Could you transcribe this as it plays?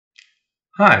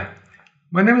Hi,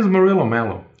 my name is Murilo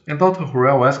Mello, and Dr.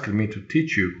 Hurrell asked me to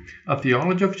teach you a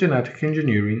theology of genetic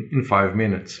engineering in 5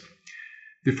 minutes.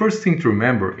 The first thing to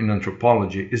remember in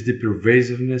anthropology is the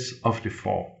pervasiveness of the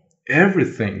fall.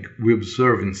 Everything we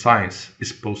observe in science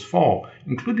is post-fall,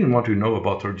 including what we know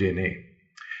about our DNA.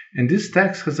 And this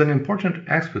text has an important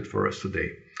aspect for us today.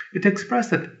 It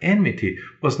expressed that enmity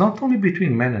was not only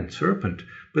between man and serpent,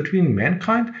 but between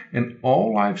mankind and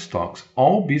all livestock,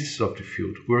 all beasts of the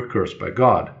field who were cursed by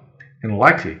God. And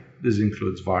likely, this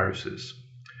includes viruses.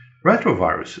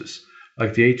 Retroviruses,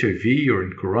 like the HIV or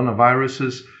in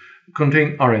coronaviruses,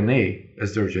 contain RNA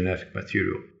as their genetic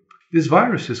material. These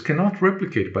viruses cannot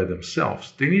replicate by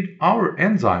themselves. They need our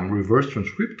enzyme reverse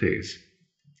transcriptase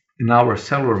in our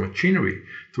cellular machinery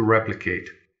to replicate.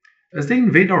 As they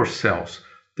invade our cells,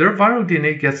 their viral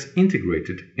DNA gets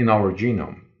integrated in our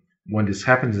genome. When this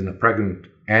happens in a pregnant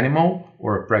animal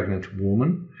or a pregnant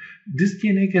woman, this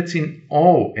DNA gets in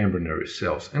all embryonic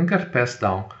cells and gets passed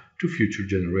down to future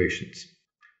generations.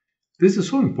 This is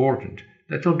so important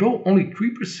that although only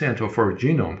 3% of our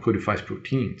genome codifies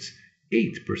proteins,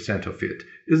 8% of it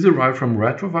is derived from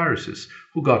retroviruses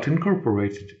who got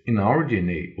incorporated in our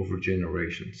DNA over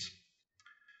generations.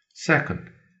 Second,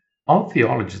 all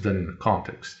theology is done in a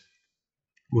context.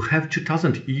 We have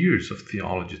 2000 years of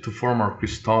theology to form our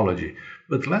Christology,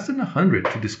 but less than 100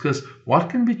 to discuss what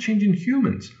can be changed in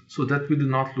humans so that we do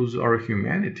not lose our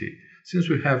humanity, since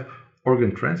we have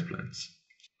organ transplants.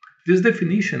 This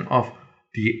definition of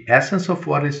the essence of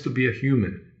what is to be a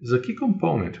human is a key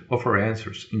component of our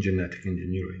answers in genetic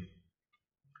engineering.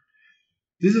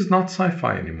 This is not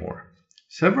sci-fi anymore.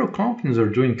 Several companies are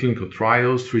doing clinical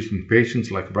trials treating patients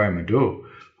like Brian Mado,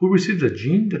 who received a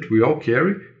gene that we all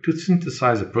carry to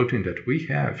synthesize a protein that we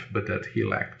have but that he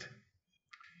lacked.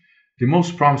 The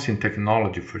most promising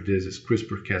technology for this is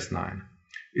CRISPR-Cas9.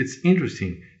 It's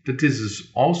interesting that this is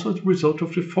also the result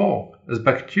of the fall, as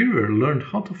bacteria learned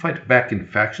how to fight back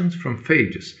infections from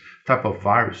phages, type of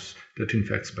virus that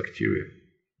infects bacteria.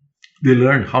 They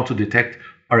learn how to detect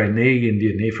RNA and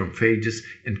DNA from phages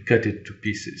and cut it to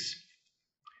pieces.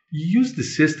 You use the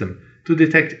system to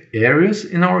detect areas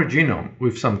in our genome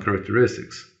with some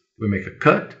characteristics. We make a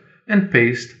cut and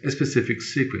paste a specific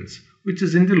sequence, which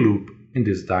is in the loop in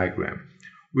this diagram.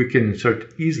 We can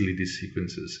insert easily these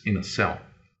sequences in a cell.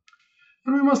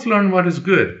 And we must learn what is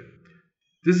good.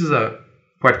 This is a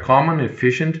quite common,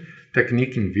 efficient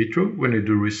technique in vitro when you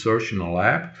do research in a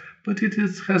lab, but it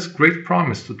has great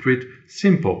promise to treat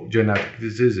simple genetic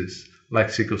diseases like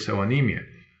sickle cell anemia,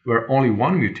 where only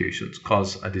one mutation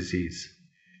causes a disease.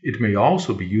 It may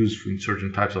also be used in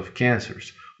certain types of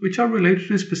cancers, which are related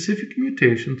to specific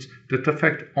mutations that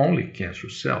affect only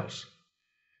cancer cells.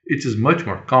 It is much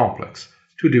more complex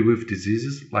to deal with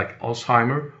diseases like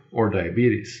Alzheimer's or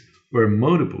diabetes, where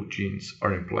multiple genes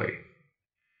are in play.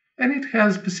 And it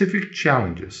has specific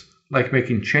challenges, like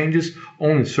making changes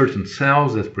only in certain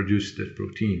cells that produce that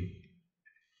protein.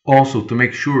 Also, to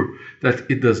make sure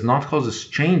that it does not cause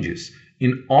changes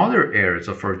in other areas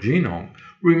of our genome,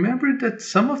 remember that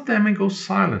some of them may go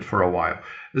silent for a while,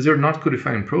 as they're not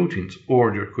codifying proteins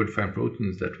or they're codifying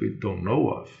proteins that we don't know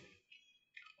of.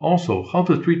 Also, how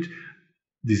to treat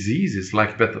diseases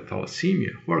like beta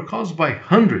thalassemia, who are caused by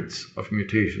hundreds of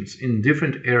mutations in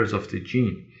different areas of the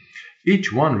gene,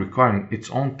 each one requiring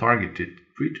its own targeted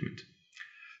treatment.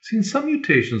 Since some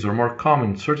mutations are more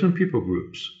common in certain people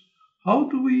groups, how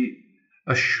do we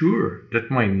assure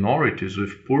that minorities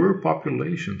with poorer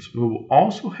populations will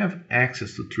also have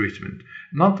access to treatment,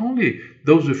 not only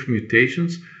those with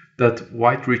mutations that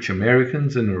white rich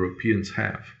Americans and Europeans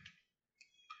have?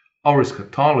 Our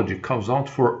eschatology calls out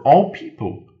for all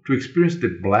people to experience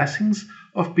the blessings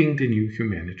of being the new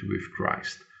humanity with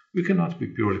Christ. We cannot be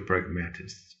purely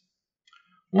pragmatists.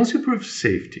 Once you prove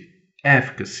safety,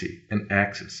 efficacy, and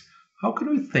access, how can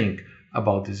we think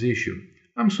about this issue?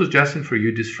 I'm suggesting for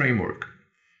you this framework.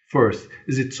 First,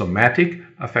 is it somatic,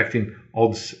 affecting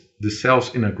all the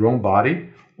cells in a grown body,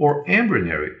 or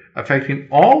embryonic, affecting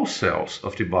all cells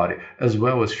of the body as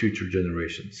well as future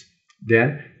generations?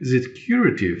 Then, is it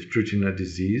curative, treating a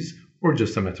disease, or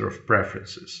just a matter of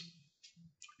preferences?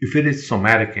 If it is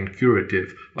somatic and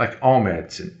curative, like all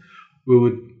medicine, we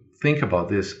would think about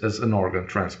this as an organ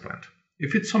transplant.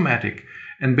 If it's somatic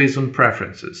and based on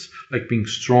preferences, like being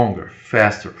stronger,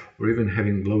 faster, or even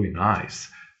having glowing eyes,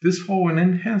 this fall in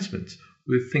enhancements,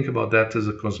 we think about that as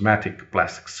a cosmetic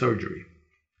plastic surgery.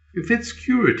 If it's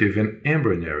curative and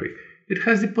embryonic, it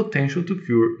has the potential to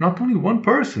cure not only one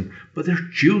person, but their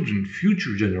children,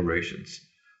 future generations.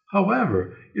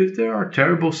 However, if there are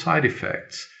terrible side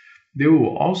effects, They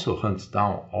will also hunt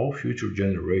down all future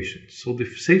generations, so the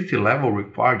safety level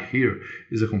required here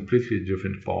is a completely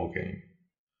different ballgame.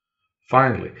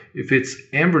 Finally, if it's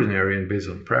embryonic and based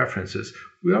on preferences,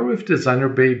 we are with designer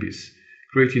babies,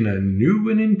 creating a new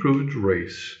and improved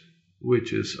race,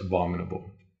 which is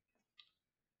abominable.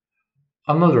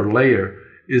 Another layer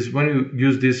is when you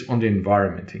use this on the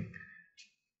environment.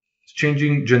 It's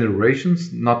changing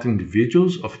generations, not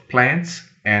individuals, of plants,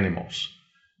 animals,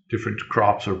 different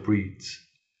crops or breeds.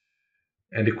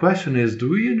 And the question is, do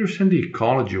we understand the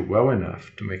ecology well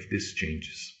enough to make these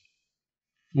changes?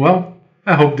 Well,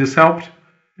 I hope this helped,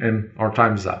 and our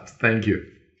time's up. Thank you.